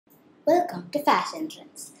Welcome to Fashion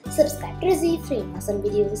Trends. Subscribe to receive free and awesome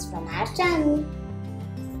videos from our channel.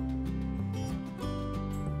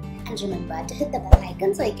 And remember to hit the bell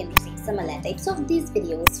icon so you can receive similar types of these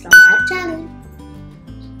videos from our channel.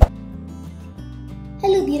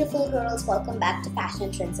 Hello beautiful girls, welcome back to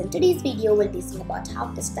Fashion Trends. In today's video we'll be seeing about how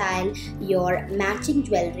to style your matching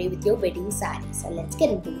jewelry with your wedding saree. So let's get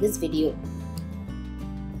into this video.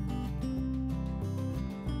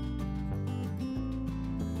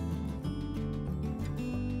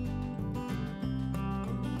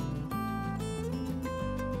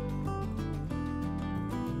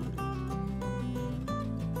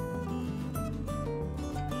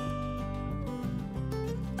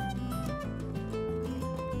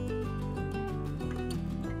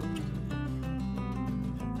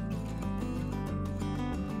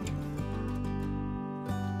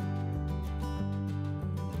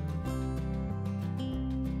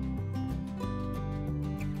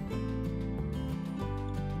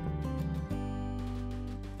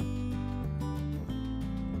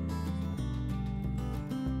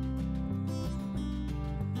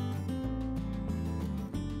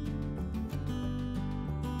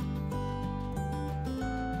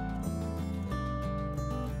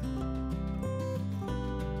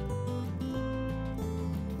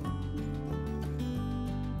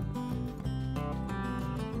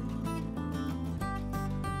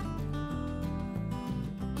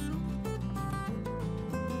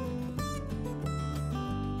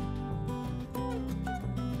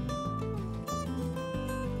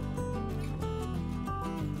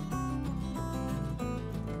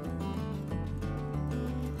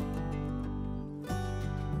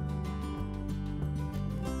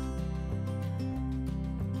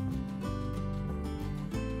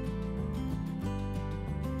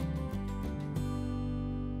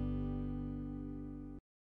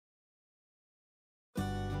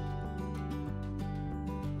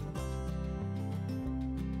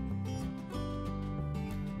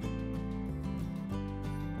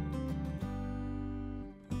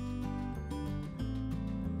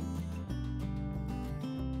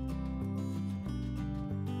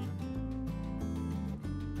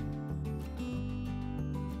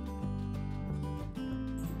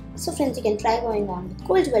 So friends, you can try going on with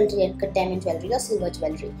gold jewelry and cut diamond jewelry or silver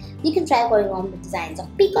jewelry. You can try going on with designs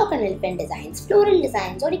of peacock and elephant designs, floral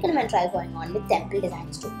designs, or you can even try going on with temple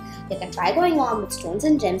designs too. You can try going on with stones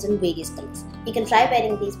and gems in various colors. You can try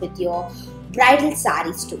wearing these with your bridal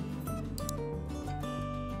sarees too.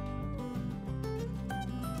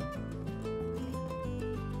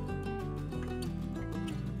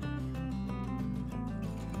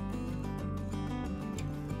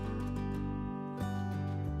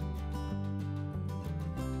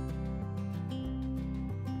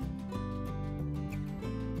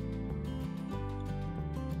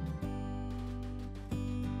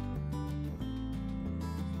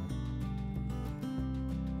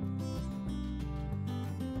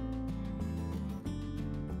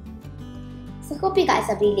 So hope you guys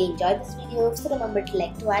have really enjoyed this video. So remember to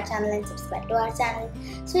like to our channel and subscribe to our channel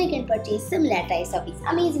so you can purchase similar types of these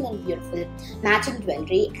amazing and beautiful matching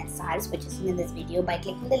jewelry and sarees which is in this video by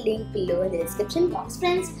clicking the link below in the description box.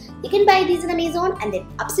 Friends, you can buy these on Amazon and they're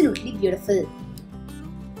absolutely beautiful.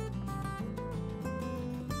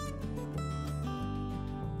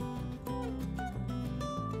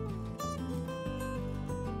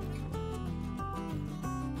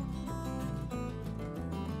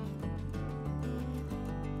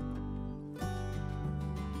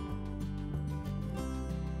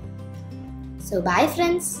 So bye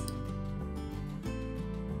friends.